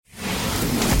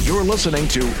You're listening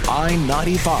to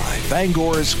I-95,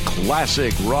 Bangor's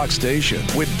classic rock station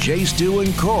with Jay Stu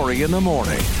and Corey in the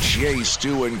morning. Jay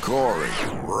Stu and Corey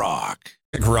rock.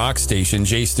 Rock station,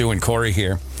 Jay Stu and Corey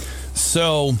here.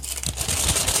 So,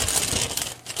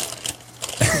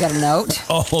 you got a note?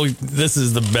 Oh, this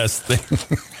is the best thing.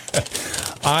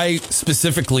 I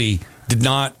specifically did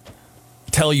not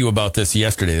tell you about this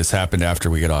yesterday. This happened after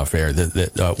we get off air.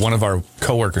 One of our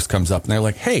coworkers comes up and they're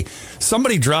like, "Hey,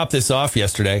 somebody dropped this off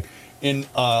yesterday in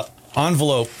an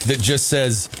envelope that just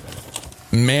says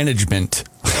management."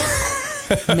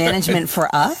 Management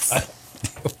for us?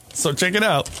 So check it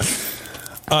out.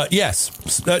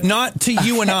 Yes, not to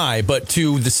you and I, but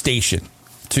to the station,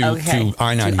 to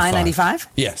I-95. To I-95?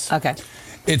 Yes. Okay.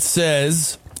 It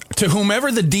says, to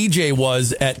whomever the DJ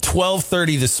was at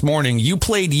 12:30 this morning, you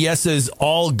played Yes's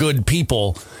All Good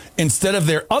People instead of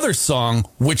their other song,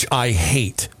 which I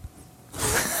hate.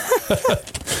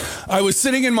 I was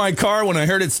sitting in my car when I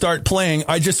heard it start playing.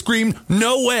 I just screamed,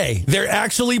 "No way. They're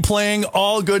actually playing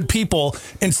All Good People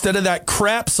instead of that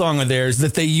crap song of theirs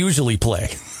that they usually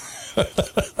play."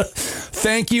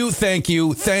 Thank you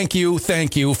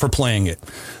for playing it.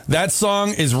 That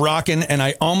song is rocking, and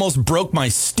I almost broke my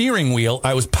steering wheel.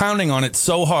 I was pounding on it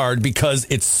so hard because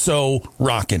it's so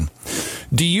rocking.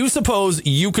 Do you suppose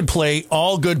you could play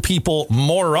All Good People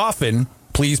more often?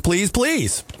 Please, please,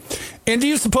 please. And do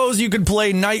you suppose you could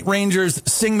play Night Rangers'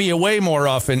 Sing Me Away more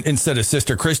often instead of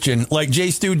Sister Christian, like Jay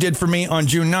Stu did for me on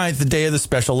June 9th, the day of the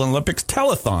Special Olympics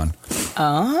telethon?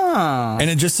 Oh. And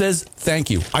it just says, thank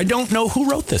you. I don't know who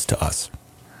wrote this to us.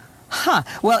 Huh.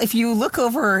 Well, if you look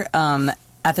over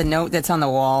at the note that's on the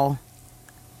wall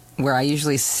where I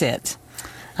usually sit,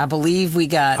 I believe we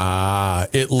got...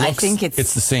 it looks... I think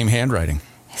it's the same handwriting.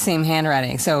 Same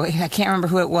handwriting. So I can't remember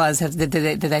who it was. Did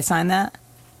they sign that?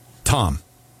 Tom.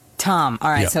 All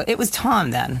right. Yep. So it was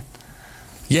Tom then.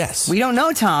 Yes. We don't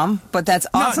know Tom, but that's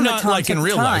awesome. Not Tom like in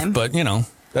real time. life, but,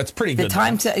 that's pretty good.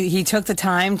 He took the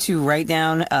time to write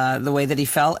down the way that he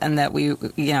felt and that we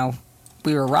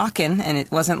were rocking, and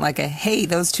it wasn't like a, "Hey,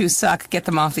 those two suck, get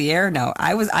them off the air." No,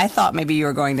 I thought maybe you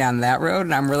were going down that road,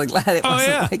 and I'm really glad it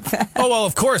wasn't like that. Oh, well,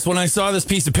 of course, when I saw this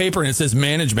piece of paper and it says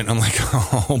management, I'm like,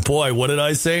 oh boy, what did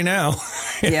I say now?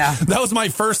 Yeah. That was my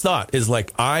first thought, is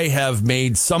like, I have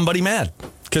made somebody mad,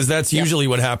 because that's usually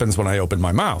what happens when I open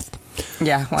my mouth.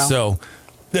 Yeah, well. So,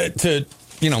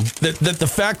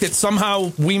 the fact that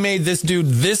somehow we made this dude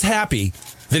this happy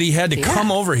that he had to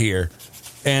come over here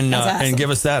and awesome. give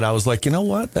us that, I was like, you know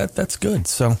what? That's good.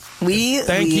 So thank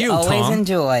we you, always Tom.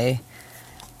 enjoy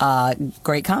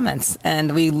great comments,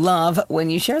 and we love when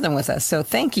you share them with us. So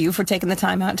thank you for taking the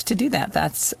time out to do that.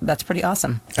 That's pretty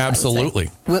awesome.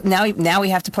 Absolutely. Well, now we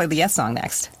have to play the Yes song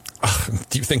next.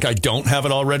 Do you think I don't have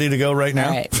it all ready to go right now?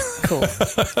 All right, cool.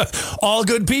 All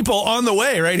Good People on the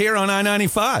way right here on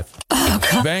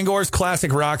I-95. Bangor's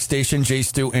classic rock station. Jay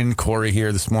Stu and Corey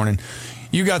here this morning.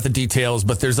 You got the details,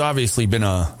 but there's obviously been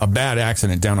a bad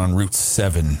accident down on Route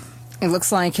 7. It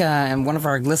looks like one of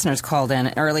our listeners called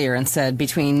in earlier and said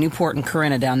between Newport and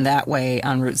Corinna down that way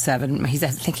on Route 7. I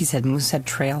think he said Moosehead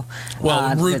Trail.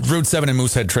 Well, Route 7 and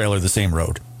Moosehead Trail are the same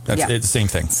road. It's the same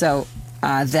thing. So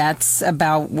that's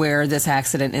about where this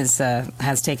accident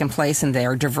has taken place, and they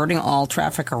are diverting all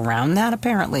traffic around that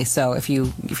apparently. So if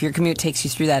your commute takes you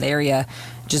through that area,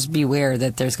 just beware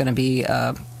that there's going to be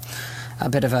a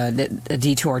bit of a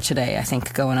detour today, I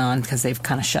think, going on, because they've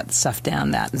kind of shut stuff down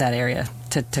that area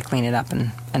to clean it up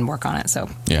and work on it. So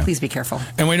please be careful.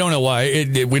 And we don't know why.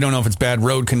 We don't know if it's bad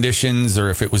road conditions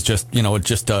or if it was just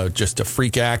a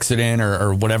freak accident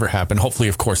or whatever happened. Hopefully,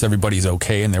 of course, everybody's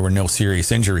okay and there were no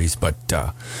serious injuries. But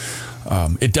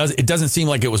it doesn't seem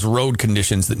like it was road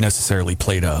conditions that necessarily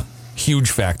played a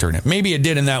huge factor in it. Maybe it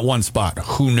did in that one spot.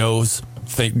 Who knows?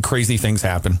 Crazy things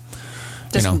happen.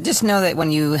 Just know that when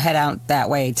you head out that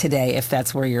way today, if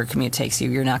that's where your commute takes you,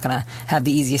 you're not going to have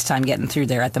the easiest time getting through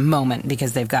there at the moment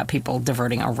because they've got people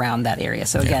diverting around that area.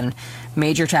 So again,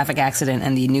 major traffic accident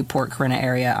in the Newport-Corinna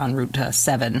area on Route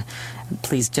 7.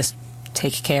 Please just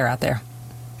take care out there.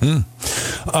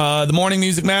 The morning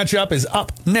music matchup is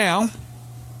up now.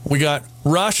 We got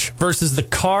Rush versus the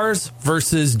Cars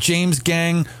versus James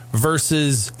Gang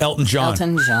versus Elton John.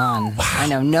 Elton John. Wow.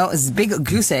 I know. It's a big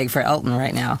goose egg for Elton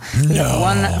right now. We have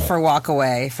one for Walk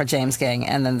Away for James Gang,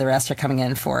 and then the rest are coming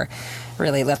in for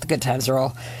really Let the Good Times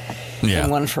Roll. Yeah.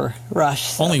 And one for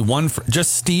Rush. So. Only one for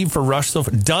just Steve for Rush. So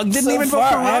Doug didn't even vote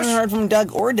for Rush? I haven't heard from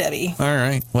Doug or Debbie. All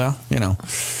right. Well,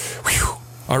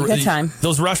 Good time.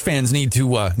 Those Rush fans need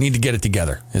to get it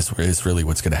together. Is really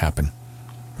what's going to happen.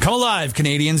 Come alive,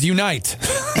 Canadians, unite.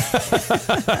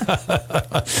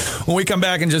 When we come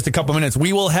back in just a couple minutes,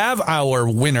 we will have our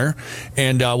winner,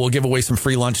 and we'll give away some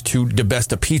free lunch to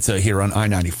DeBesta Pizza here on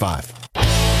I-95.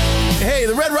 Hey,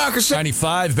 the Red Rockers.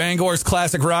 95, Bangor's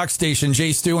classic rock station.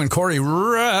 Jay, Stu, and Corey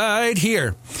right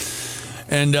here.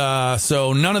 And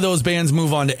so none of those bands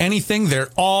move on to anything. They're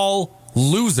all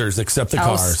losers except the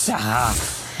Cars. Stop.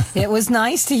 It was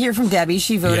nice to hear from Debbie.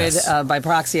 She voted Yes. by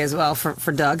proxy as well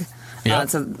for Doug. Yep.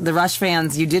 So the Rush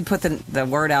fans, you did put the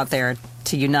word out there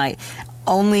to unite.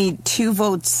 Only 2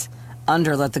 votes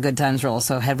under Let the Good Times Roll.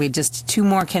 So had we just 2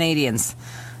 more Canadians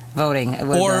voting, it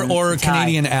would have been Or a tie.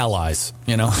 Canadian allies,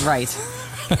 you know? Right.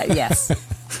 Yes.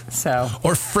 So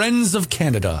Or Friends of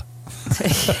Canada.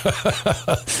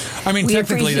 I mean, We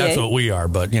technically that's appreciate- what we are,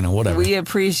 but, you know, whatever. we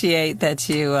appreciate that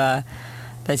you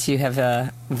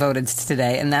have voted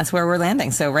today, and that's where we're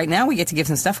landing. So right now we get to give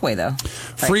some stuff away, though.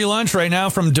 Free lunch right now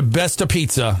from DeBesta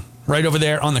Pizza, right over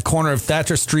there on the corner of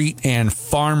Thatcher Street and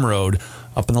Farm Road,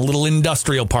 up in the little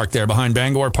industrial park there behind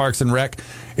Bangor Parks and Rec.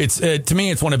 It's to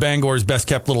me, it's one of Bangor's best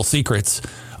kept little secrets,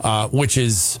 which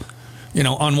is, you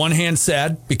know, on one hand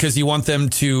sad because you want them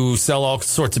to sell all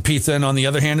sorts of pizza, and on the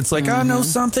other hand, it's like, I know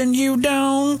something you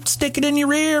don't, stick it in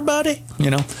your ear, buddy. You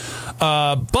know,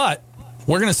 but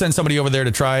we're going to send somebody over there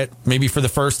to try it, maybe for the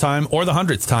first time or the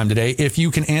 100th time today, if you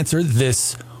can answer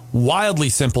this wildly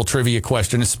simple trivia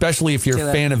question, especially if you're Do a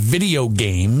it. fan of video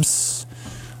games.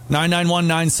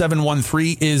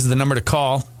 991-9713 is the number to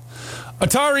call.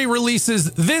 Atari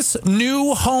releases this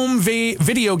new home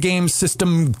video game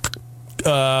system,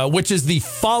 which is the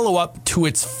follow-up to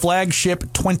its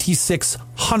flagship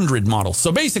 2600 model.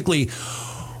 So basically,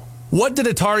 what did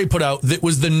Atari put out that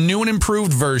was the new and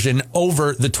improved version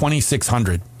over the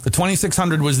 2600? The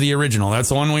 2600 was the original. That's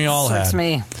the one we all That's had.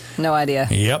 me. No idea.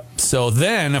 Yep. So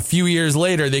then a few years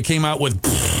later, they came out with,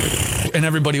 and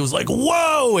everybody was like,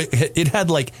 whoa, it had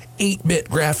like 8-bit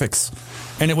graphics,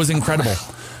 and it was incredible.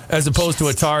 As opposed to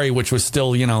Atari, which was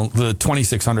still, you know, the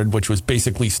 2600, which was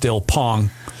basically still Pong,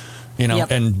 you know,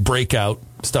 Yep. and Breakout,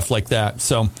 stuff like that.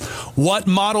 So what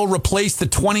model replaced the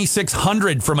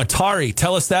 2600 from Atari?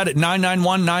 Tell us that at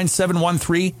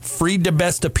 991-9713. Free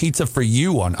DeBesta Pizza for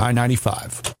you on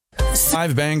I-95.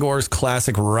 5 Bangor's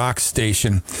classic rock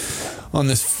station on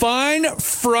this fine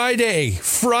Friday,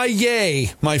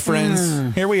 my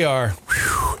friends. Here we are.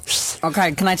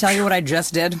 Okay, can I tell you what I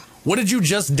just did? What did you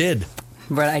just did?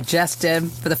 What I just did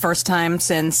for the first time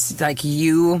since, like,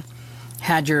 you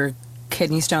had your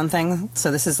kidney stone thing.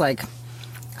 So this is like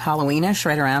Halloweenish,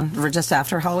 right around, or just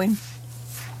after Halloween.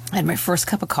 I had my first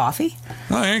cup of coffee.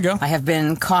 Oh, there you go. I have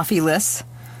been coffeeless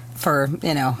for,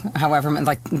 you know, however,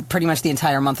 like pretty much the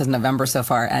entire month of November so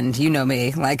far. And you know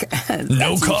me, like, No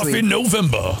that's coffee usually-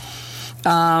 November.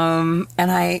 And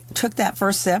I took that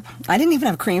first sip. I didn't even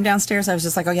have cream downstairs. I was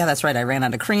just like, oh, yeah, that's right. I ran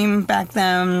out of cream back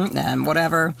then and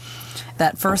whatever.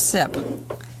 That first sip,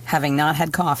 having not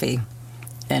had coffee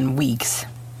in weeks,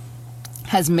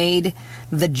 has made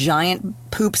the giant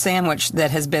poop sandwich that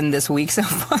has been this week so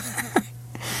far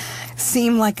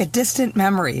seem like a distant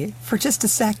memory for just a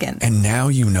second. And now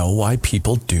you know why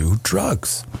people do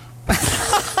drugs.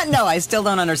 No, I still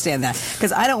don't understand that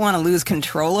because I don't want to lose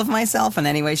control of myself in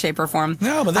any way, shape, or form.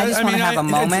 No, but that, I just want to have a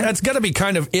moment. That's got to be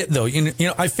kind of it, though. You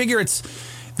know, I figure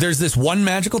there's this one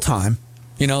magical time.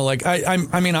 You know, like I'm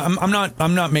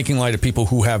not making light of people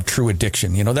who have true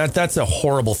addiction. You know, that's a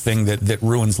horrible thing that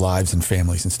ruins lives and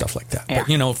families and stuff like that. Yeah. But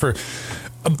you know,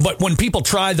 but when people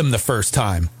try them the first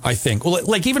time, I think, well,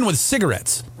 like even with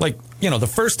cigarettes, like, you know, the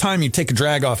first time you take a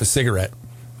drag off a cigarette,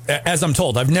 as I'm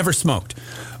told, I've never smoked,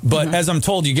 but as I'm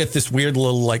told, you get this weird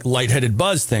little like lightheaded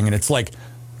buzz thing, and it's like,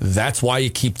 that's why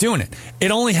you keep doing it. It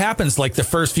only happens like the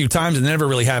first few times and never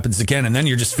really happens again. And then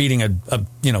you're just feeding a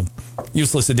you know,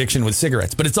 useless addiction with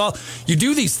cigarettes. But it's all, you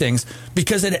do these things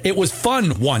because it was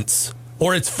fun once,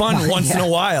 or it's fun once in a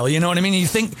while. You know what I mean? You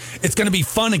think it's going to be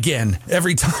fun again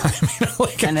every time. You know,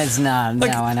 like, And it's not.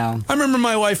 like, No, I know. I remember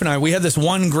my wife and I, we had this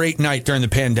one great night during the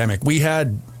pandemic. We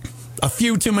had a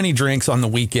few too many drinks on the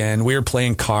weekend. We were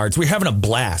playing cards. We were having a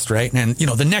blast, right? And, you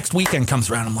know, the next weekend comes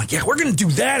around. I'm like, yeah, we're going to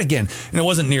do that again. And it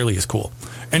wasn't nearly as cool.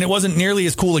 And it wasn't nearly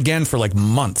as cool again for like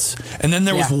months. And then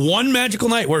there was one magical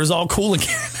night where it was all cool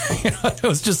again. You know, it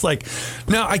was just like,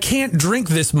 no, I can't drink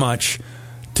this much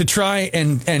to try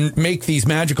and make these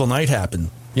magical night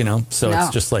happen. You know, so it's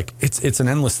just like, it's an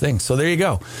endless thing. So there you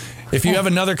go. If you have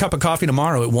another cup of coffee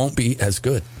tomorrow, it won't be as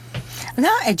good. No,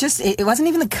 it wasn't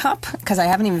even the cup because I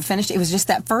haven't even finished. It was just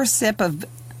that first sip of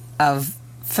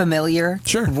familiar,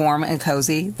 Sure. warm and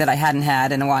cozy that I hadn't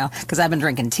had in a while because I've been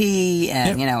drinking tea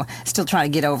and, still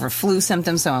trying to get over flu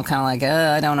symptoms. So I'm kind of like,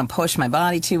 I don't want to push my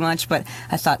body too much. But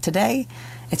I thought today,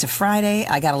 it's a Friday.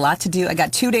 I got a lot to do. I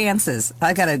got 2 dances.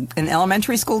 I got an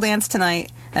elementary school dance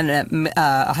tonight and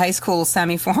a high school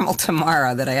semi-formal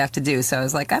tomorrow that I have to do. So I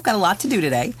was like, I've got a lot to do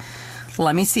today.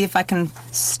 Let me see if I can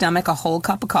stomach a whole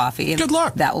cup of coffee. Good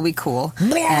luck. That will be cool.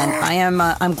 And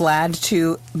I'm glad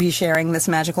to be sharing this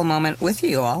magical moment with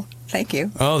you all. Thank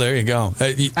you. Oh, there you go.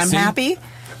 I'm happy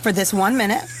for this 1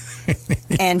 minute,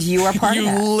 and you are part of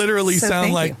that. You literally So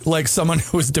sound thank like someone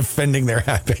who is defending their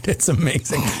habit. It's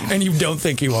amazing. And you don't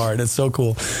think you are. And it's so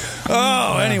cool.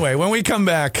 Oh, anyway, when we come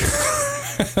back,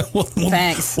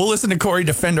 Thanks. We'll listen to Corey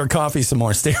defend her coffee some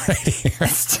more. Stay right here.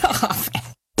 Stop.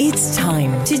 It's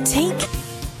time to take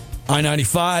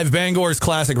I-95, Bangor's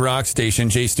classic rock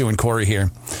station. Jay, Stu, and Corey here.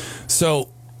 So,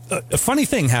 a funny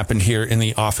thing happened here in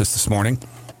the office this morning.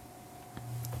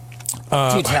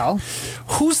 Do tell.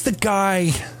 Who's the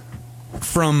guy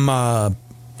from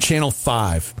Channel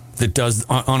 5 that does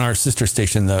on our sister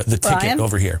station the ticket Brian?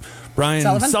 over here?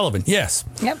 Brian Sullivan. Yes.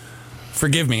 Yep.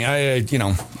 Forgive me.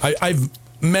 I've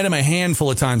met him a handful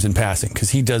of times in passing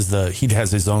because he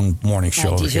has his own morning show.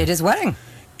 I over DJ'd here. his wedding.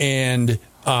 And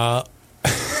I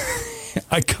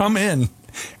come in,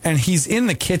 and he's in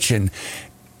the kitchen,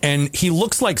 and he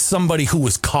looks like somebody who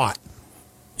was caught.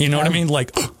 You know what I mean?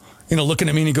 Like, looking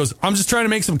at me, and he goes, "I'm just trying to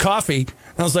make some coffee."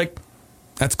 And I was like,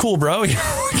 "That's cool, bro."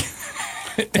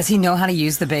 Does he know how to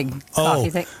use the big coffee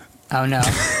thing? Oh no!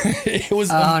 It was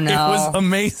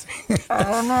amazing.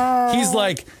 Oh no!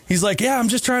 He's like, "Yeah, I'm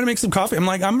just trying to make some coffee." I'm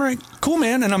like, "I'm right, cool,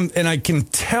 man." And I can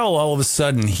tell all of a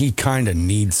sudden he kind of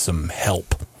needs some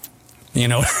help. You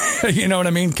know what I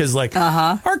mean? Because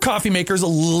our coffee maker's a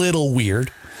little weird.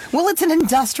 Well, it's an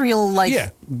industrial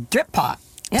drip pot.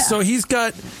 Yeah. So he's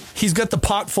got the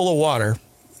pot full of water,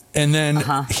 and then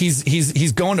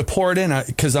he's going to pour it in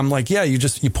because I'm like, yeah, you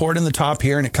pour it in the top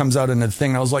here and it comes out into the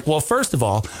thing. And I was like, well, first of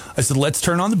all, I said, let's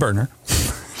turn on the burner.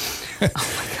 Oh my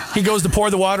God. He goes to pour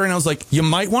the water, and I was like, you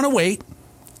might want to wait.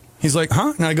 He's like,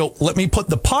 huh? And I go, let me put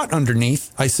the pot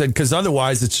underneath. I said, because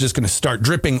otherwise it's just going to start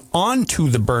dripping onto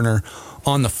the burner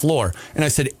on the floor. And I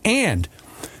said, and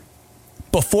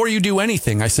before you do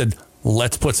anything, I said,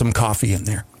 let's put some coffee in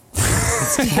there.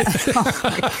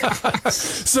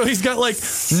 So he's got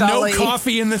no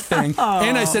coffee in the thing.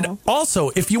 And I said,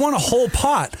 also, if you want a whole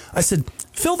pot, I said,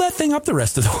 fill that thing up the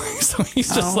rest of the way. So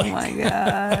he's just oh my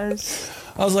gosh.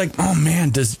 I was like, oh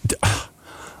man,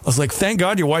 I was like, thank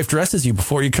God your wife dresses you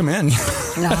before you come in. No,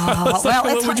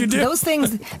 what would you do? Those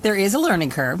things, there is a learning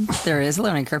curve.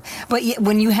 But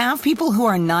when you have people who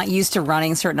are not used to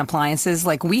running certain appliances,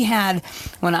 like we had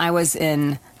when I was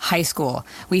in high school,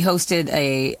 we hosted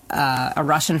a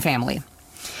Russian family,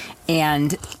 and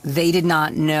they did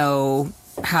not know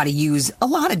how to use a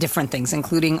lot of different things,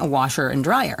 including a washer and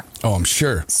dryer. Oh, I'm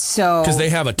sure. So because they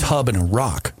have a tub and a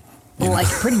rock.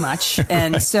 Pretty much.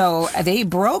 And so they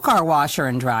broke our washer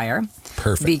and dryer.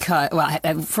 Perfect. Because,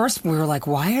 at first we were like,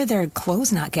 why are their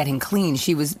clothes not getting clean?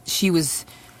 She was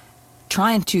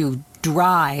trying to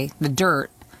dry the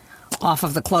dirt off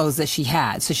of the clothes that she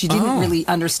had. So she didn't really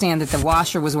understand that the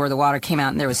washer was where the water came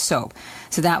out and there was soap.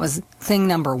 So that was thing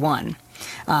number one.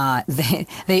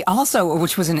 They also,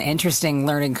 which was an interesting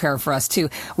learning curve for us too.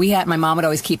 My mom would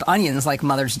always keep onions like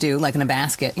mothers do, like in a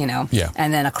basket, Yeah.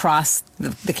 And then across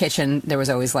the kitchen, there was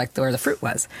always where the fruit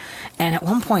was. And at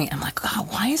one point, I'm like,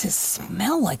 God, why does it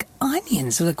smell like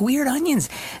onions? Like weird onions.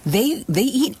 They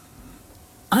eat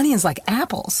onions like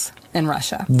apples in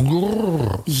Russia.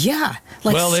 Yeah.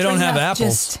 Well, they don't have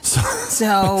apples.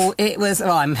 So it was,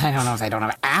 I don't know if they don't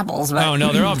have apples. But, oh,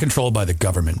 no, they're all controlled by the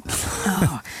government.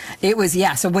 It was,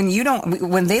 yeah. So when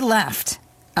they left,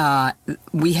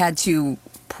 we had to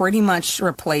pretty much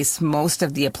replace most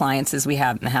of the appliances we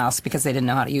had in the house because they didn't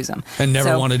know how to use them. And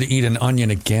never wanted to eat an onion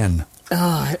again.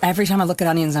 Every time I look at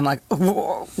onions, I'm like,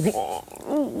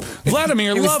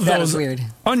 Vladimir, love those weird.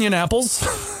 onion apples.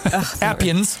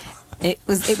 Appians. It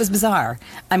was bizarre.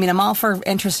 I mean, I'm all for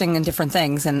interesting and different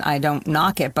things, and I don't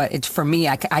knock it, but for me,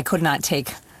 I couldn't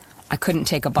take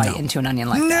a bite into an onion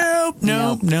like that.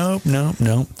 Nope.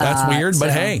 That's weird, but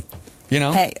hey,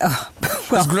 Hey,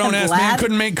 this grown-ass man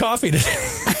couldn't make coffee today.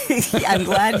 I'm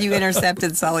glad you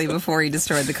intercepted Sully before he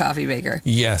destroyed the coffee maker.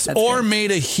 Yes, that's or good.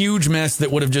 Made a huge mess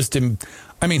that would have just...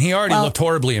 he already looked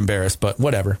horribly embarrassed, but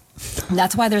whatever.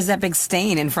 That's why there's that big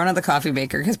stain in front of the coffee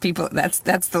maker, because people... That's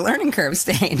the learning curve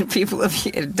stain. People have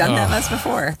done that mess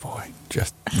before. Boy,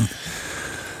 just...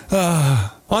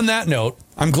 on that note,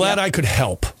 I'm glad I could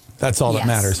help. That's all that Yes.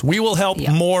 matters. We will help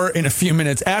Yep. more in a few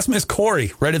minutes. Ask Miss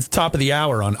Corey right at the top of the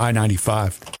hour on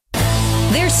I-95.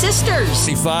 They're sisters.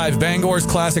 95, Bangor's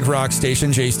classic rock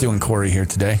station. Jay, Stu, and Corey here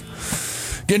today.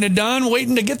 Getting it done,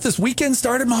 waiting to get this weekend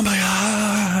started. Oh, my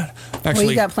God. What Actually,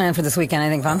 you got planned for this weekend?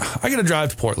 Anything fun? I got to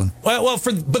drive to Portland. But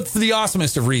for the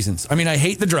awesomest of reasons. I mean, I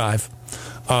hate the drive,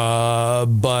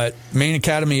 but Maine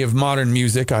Academy of Modern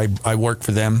Music, I work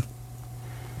for them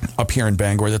up here in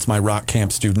Bangor. That's my rock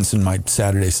camp students and my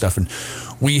Saturday stuff. And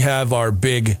we have our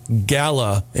big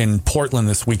gala in Portland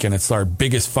this weekend. It's our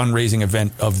biggest fundraising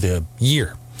event of the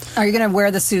year. Are you going to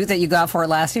wear the suit that you got for it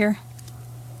last year?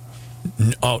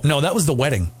 Oh, no, that was the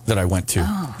wedding that I went to.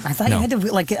 Oh, I thought No. you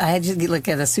had to I had to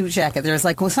get a suit jacket. There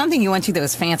was something you went to that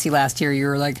was fancy last year. You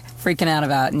were freaking out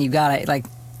about, and you got it.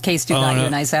 Case Stu got you a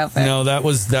nice outfit. No, that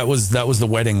was the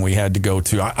wedding we had to go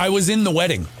to. I was in the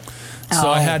wedding. So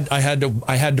Oh. I had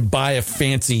to buy a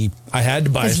fancy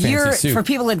suit. For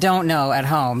people that don't know at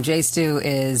home, Jay Stu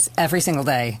is every single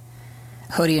day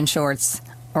hoodie and shorts,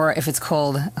 or if it's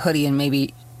cold, hoodie and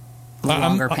maybe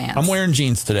longer pants. I'm wearing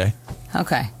jeans today.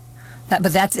 Okay.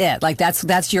 But that's it.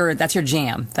 That's your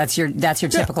jam. That's your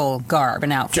typical garb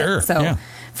and outfit. Sure, So yeah.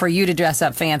 for you to dress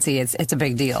up fancy, it's a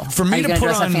big deal. For me Are you to gonna put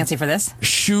dress up on fancy for this?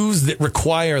 shoes that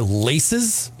require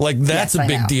laces, that's Yes, a I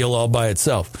big know. deal all by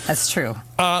itself. That's true.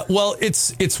 Well,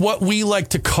 it's what we like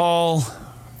to call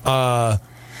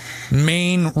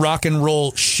Maine rock and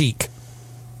roll chic.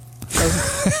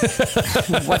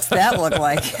 What's that look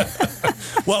like?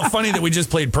 Well, funny that we just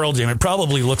played Pearl Jam. It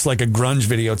probably looks like a grunge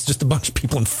video. It's just a bunch of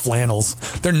people in flannels.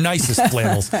 They're nicest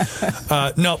flannels.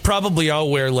 No, probably I'll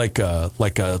wear like a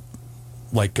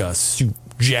suit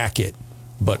jacket,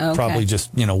 but Okay. probably just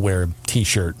wear a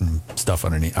t-shirt and stuff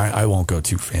underneath. I won't go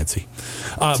too fancy.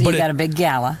 So you got a big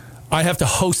gala. I have to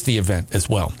host the event as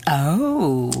well.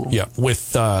 Oh. Yeah,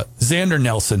 with Xander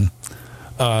Nelson,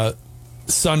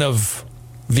 son of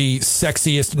the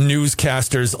sexiest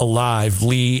newscasters alive,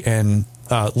 Lee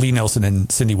Nelson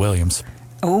and Cindy Williams.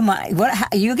 Oh my! What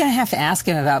are you gonna have to ask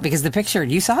him about? Because the picture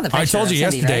you saw the picture. I told you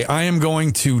of Cindy, yesterday, right? I am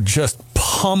going to just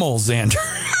pummel Xander.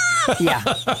 Yeah,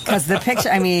 because the picture.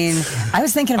 I mean, I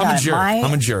was thinking I'm about a jerk.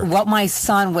 I'm a jerk. What my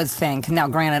son would think. Now,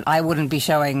 granted, I wouldn't be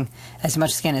showing as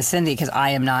much skin as Cindy because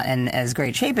I am not in as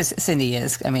great shape as Cindy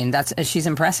is. I mean, she's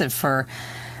impressive for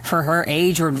her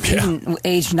age, or even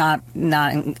age not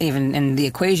even in the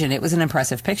equation. It was an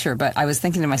impressive picture. But I was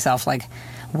thinking to myself,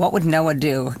 what would Noah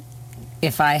do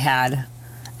if I had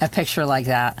a picture like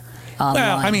that online?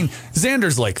 Well, I mean,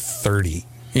 Xander's like 30.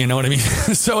 You know what I mean?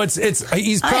 So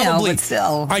he's probably. I know, but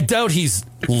still. I doubt he's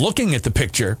looking at the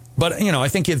picture, but I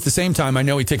think at the same time, I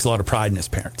know he takes a lot of pride in his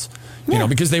parents.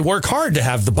 Because they work hard to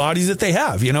have the bodies that they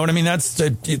have. You know what I mean?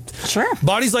 Sure.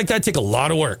 Bodies like that take a lot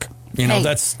of work. Hey,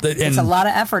 it's a lot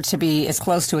of effort to be as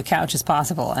close to a couch as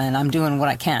possible, and I'm doing what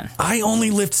I can. I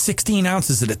only lift 16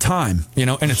 ounces at a time,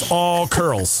 and it's all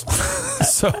curls.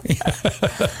 So,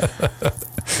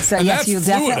 So And yes, that's you'll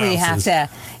fluid definitely ounces.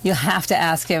 you'll have to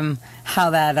ask him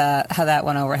how that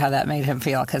went over, how that made him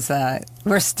feel, because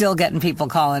we're still getting people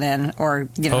calling in or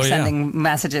sending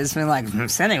messages being like,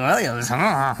 Cindy Williams. all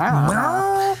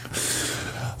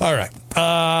right.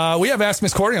 We have Ask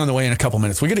Miss Corey on the way in a couple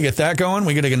minutes. We got to get that going.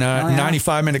 We got to get a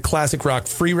 95-minute classic rock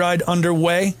free ride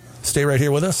underway. Stay right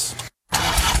here with us.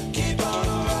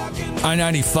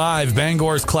 I-95,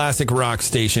 Bangor's classic rock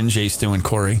station, Jay, Stu, and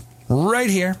Corey. Right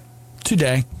here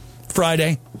today,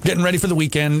 Friday, getting ready for the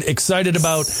weekend, excited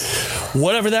about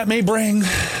whatever that may bring.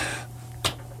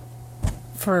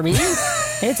 For me,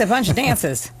 it's a bunch of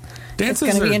dances. Dances It's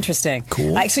going to are be interesting.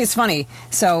 cool. Actually, it's funny.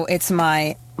 So it's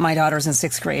my daughter's in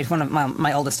 6th grade. One of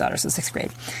my oldest daughters in 6th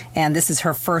grade. And this is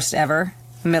her first ever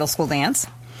middle school dance.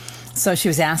 So she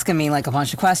was asking me a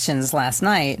bunch of questions last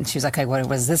night, and she was like, "Okay, what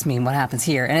does this mean? What happens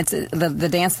here?" And it's the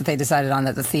dance that they decided on,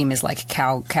 that the theme is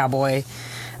cowboy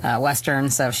western.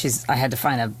 So I had to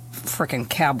find a freaking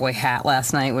cowboy hat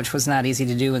last night, which was not easy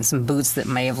to do, and some boots that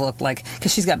may have looked like,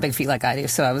 because she's got big feet like I do.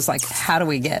 So I was like, how do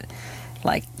we get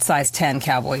size 10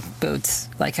 cowboy boots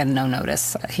at no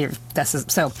notice here?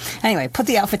 So anyway, put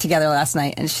the outfit together last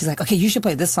night, and she's like, "Okay, you should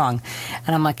play this song."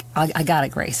 And I'm like, I got it,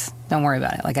 Grace, don't worry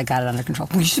about it, I got it under control.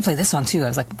 "Well, you should play this song too." I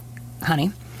was like,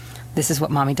 "Honey, this is what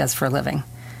mommy does for a living.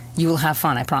 You will have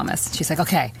fun, I promise." She's like,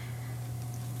 "Okay,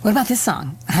 what about this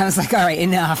song?" I was like, "All right,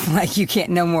 enough. You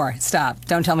can't, no more. Stop.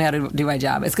 Don't tell me how to do my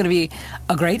job. It's going to be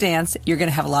a great dance. You're going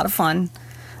to have a lot of fun."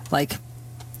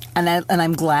 And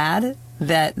I'm glad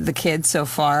that the kids so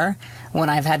far, when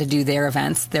I've had to do their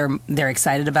events, they're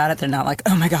excited about it. They're not like,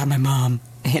 "Oh my God, my mom,"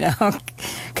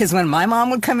 because when my mom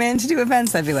would come in to do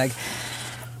events, I'd be like,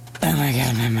 "Oh my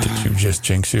God, my mom." Did you just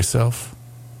jinx yourself?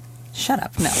 Shut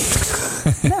up. No.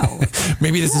 No.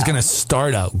 Maybe this is going to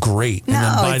start out great, and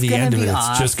then by the end of it,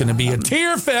 it's just going to be a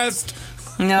tear fest.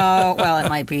 No, well, it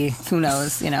might be. Who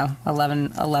knows?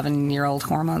 11-year-old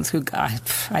hormones.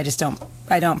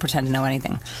 I don't pretend to know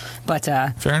anything. But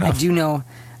fair enough. I do know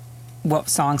what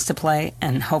songs to play,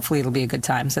 and hopefully it'll be a good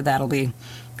time. So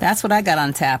that's what I got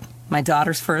on tap. My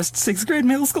daughter's first 6th grade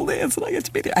middle school dance, and I get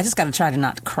to be there. I just got to try to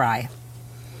not cry.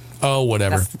 Oh,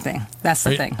 whatever. That's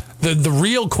the thing. The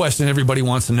real question everybody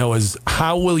wants to know is,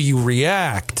 how will you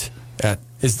react?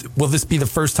 Will this be the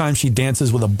first time she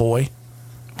dances with a boy?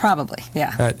 Probably,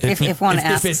 yeah. If one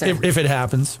asks her. If it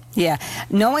happens. Yeah.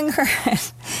 Knowing her,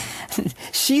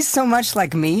 she's so much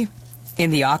like me in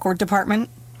the awkward department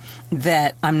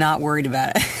that I'm not worried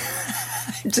about it.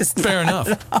 Fair enough.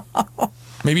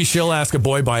 Maybe she'll ask a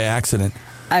boy by accident.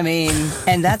 I mean,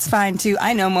 and that's fine too.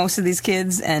 I know most of these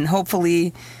kids, and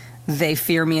hopefully they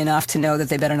fear me enough to know that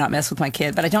they better not mess with my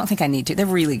kid, but I don't think I need to. They're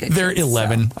really good They're kids,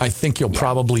 11. So. I think you'll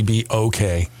probably be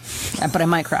okay. But I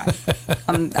might cry.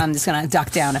 I'm just going to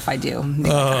duck down if I do.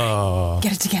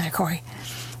 Get it together, Corey.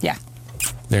 Yeah.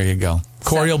 There you go.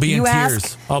 Corey will be in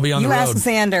tears. I'll be on the road. You ask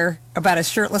Xander about a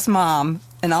shirtless mom,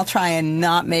 and I'll try and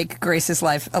not make Grace's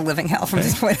life a living hell from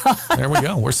this point on. There we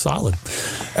go. We're solid.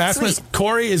 Ask Miss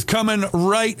Corey is coming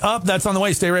right up. That's on the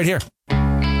way. Stay right here.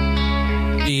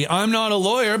 I'm not a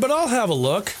lawyer, but I'll have a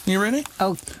look. You ready?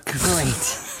 Oh,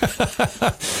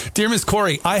 great. Dear Miss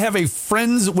Corey, I have a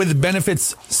friends with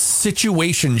benefits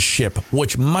situationship,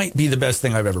 which might be the best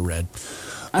thing I've ever read.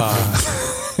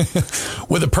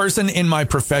 With a person in my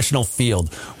professional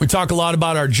field. We talk a lot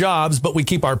about our jobs, but we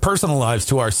keep our personal lives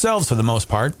to ourselves for the most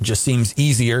part. It just seems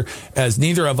easier as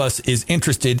neither of us is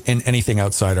interested in anything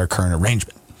outside our current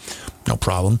arrangement. No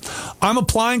problem. I'm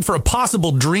applying for a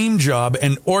possible dream job,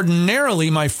 and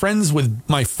ordinarily my friend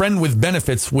with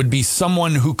benefits would be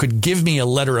someone who could give me a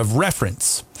letter of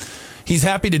reference. He's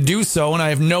happy to do so, and I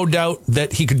have no doubt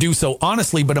that he could do so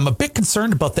honestly, but I'm a bit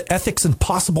concerned about the ethics and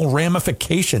possible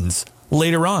ramifications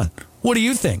later on. What do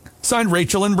you think? Signed,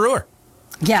 Rachel and Brewer.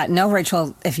 Yeah, no,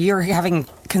 Rachel, if you're having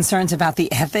concerns about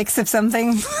the ethics of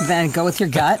something, then go with your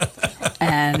gut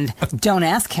and don't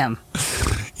ask him.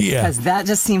 Yeah. Because that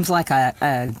just seems like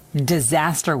a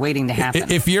disaster waiting to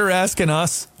happen. If you're asking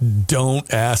us,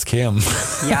 don't ask him.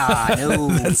 Yeah, no.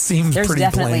 That seems There's pretty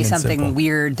definitely plain and something simple.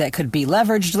 weird that could be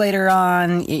leveraged later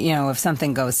on. If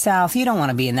something goes south, you don't want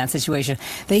to be in that situation.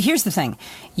 Here's the thing.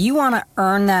 You want to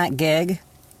earn that gig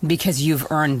because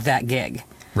you've earned that gig.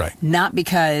 Right. Not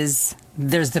because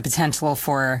there's the potential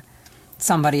for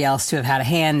somebody else to have had a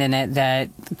hand in it that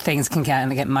things can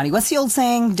kind of get muddy. What's the old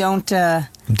saying? Don't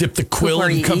dip the quill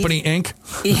in company ink.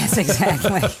 Yes,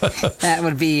 exactly. that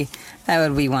would be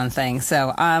one thing.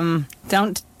 So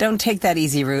don't take that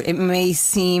easy route. It may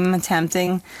seem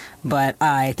tempting, but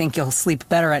I think you'll sleep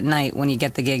better at night when you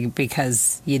get the gig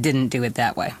because you didn't do it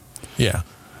that way. Yeah,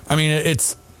 I mean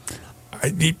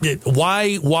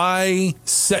why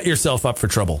set yourself up for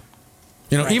trouble?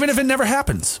 Right. Even if it never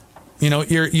happens.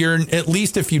 You're at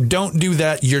least if you don't do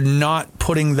that, you're not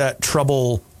putting that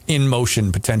trouble in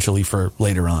motion potentially for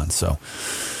later on. So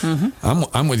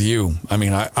I'm with you. I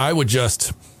mean, I would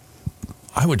just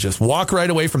walk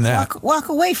right away from that. Walk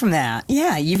away from that.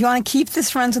 Yeah, you want to keep this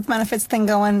friends with benefits thing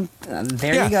going.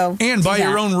 You go. And by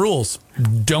your own rules.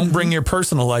 Don't bring your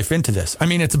personal life into this. I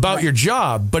mean, it's about your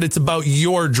job, but it's about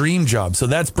your dream job. So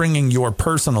that's bringing your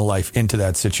personal life into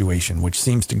that situation, which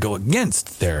seems to go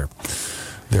against their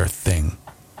thing.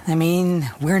 I mean,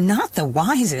 we're not the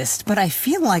wisest, but I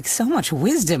feel like so much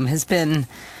wisdom has been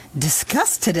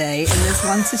discussed today in this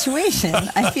one situation.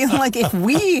 I feel like if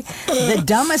we, the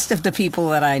dumbest of the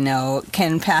people that I know,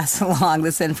 can pass along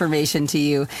this information to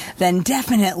you, then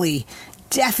definitely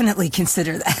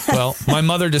consider that. Well, my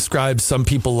mother describes some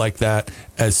people like that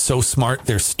as so smart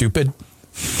they're stupid.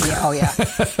 Yeah, oh yeah.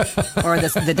 Or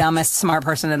the dumbest smart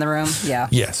person in the room. Yeah.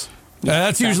 Yes.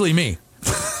 That's usually me.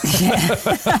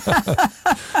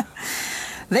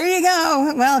 There you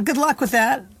go. Well, good luck with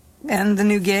that and the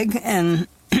new gig and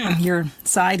your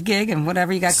side gig and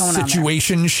whatever you got going on there.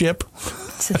 Situationship.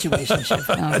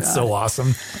 Oh, that's so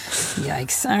awesome.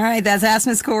 Yikes. All right, that's Ask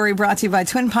Miss Corey, brought to you by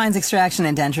Twin Pines Extraction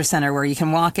and Denture Center, where you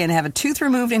can walk in, have a tooth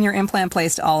removed, and your implant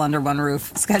placed all under one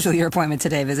roof. Schedule your appointment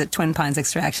today. Visit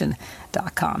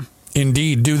twinpinesextraction.com.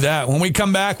 Indeed, do that. When we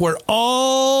come back, we're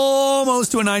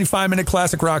almost to a 95-minute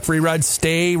classic rock free ride.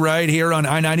 Stay right here on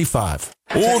I-95.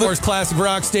 Of course, classic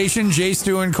rock station. Jay,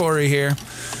 Stu, and Corey here.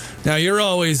 Now, you're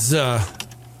always...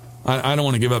 I don't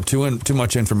want to give up too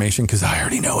much information because I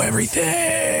already know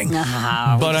everything.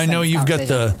 But I know you've got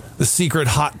the secret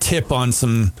hot tip on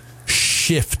some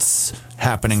shifts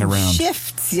happening around.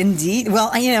 Shifts, indeed.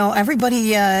 Well,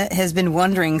 everybody has been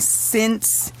wondering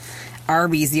since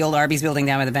Arby's, the old Arby's building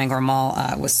down by the Bangor Mall,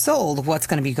 was sold, what's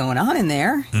going to be going on in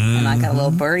there. And I got a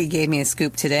little birdie gave me a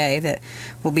scoop today that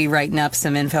we'll be writing up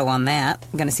some info on that.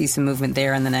 I'm going to see some movement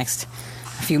there in the next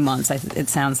few months, it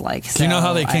sounds like. Do you know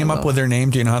how they came up with their name?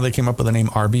 Do you know how they came up with the name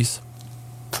Arby's?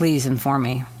 Please inform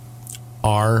me.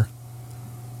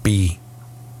 R-B.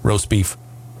 Roast beef.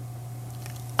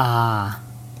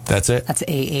 That's it? That's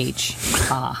A-H.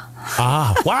 Wow.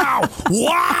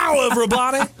 Wow,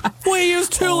 everybody. We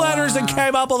used 2 letters and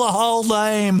came up with a whole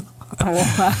name.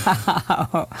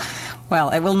 Wow. Well,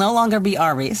 it will no longer be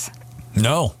Arby's.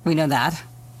 No. We know that.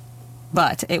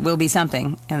 But it will be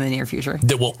something in the near future.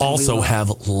 That will also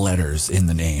have letters in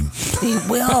the name. They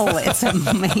will. It's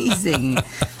amazing.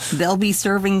 They'll be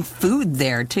serving food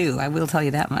there, too. I will tell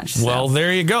you that much. So. Well,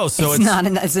 there you go. So it's not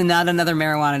another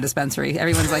marijuana dispensary.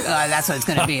 Everyone's like, oh, that's what it's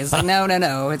going to be. It's like,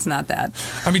 no, it's not that.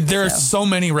 I mean, there are so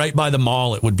many right by the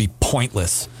mall, it would be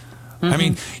pointless. Mm-hmm. I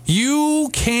mean, you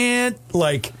can't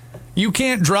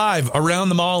drive around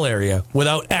the mall area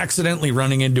without accidentally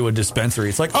running into a dispensary.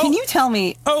 It's like, Can you tell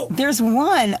me? There's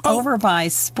one over by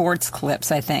Sports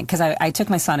Clips, I think, because I took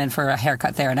my son in for a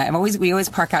haircut there, and we always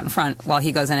park out in front while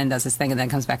he goes in and does his thing and then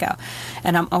comes back out.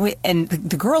 And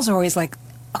the girls are always like,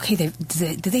 okay,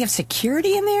 do they have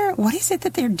security in there? What is it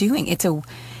that they're doing? It's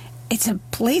a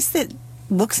place that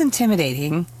looks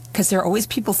intimidating, because there are always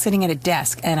people sitting at a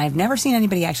desk, and I've never seen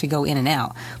anybody actually go in and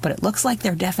out. But it looks like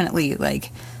they're definitely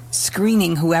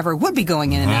screening whoever would be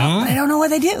going in and out. But I don't know what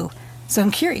they do, so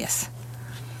I'm curious.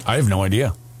 I have no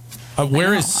idea.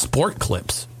 Where is Sport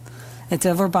Clips? It's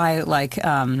over by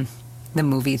the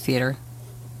movie theater.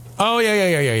 Oh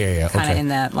yeah. Kind of in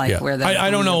that where the I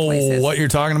don't know what you're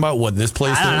talking about. What this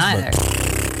place is? I don't either.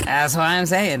 That's why I'm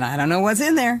saying I don't know what's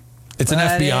in there. It's an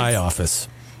FBI office.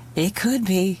 It could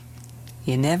be.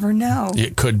 You never know.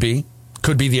 It could be.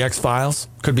 Could be the X-Files.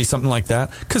 Could be something like that.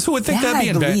 Because who would think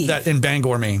that'd be in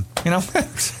Bangor, Maine? You know?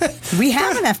 We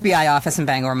have an FBI office in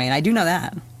Bangor, Maine. I do know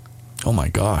that. Oh, my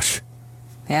gosh.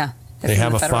 Yeah. They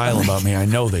have a file about me. I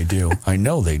know they do.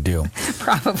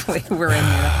 Probably we're in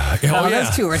there.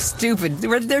 Those two are stupid.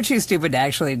 They're too stupid to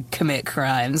actually commit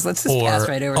crimes. Let's just pass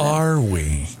right over that. Or are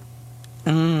we?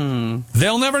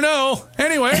 They'll never know.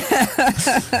 Anyway,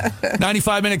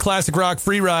 95-minute classic rock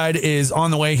free ride is on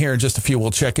the way here in just a few.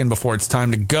 We'll check in before it's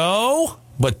time to go.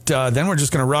 But then we're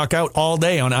just going to rock out all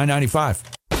day on I-95.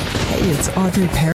 Hey, it's Audrey Perry.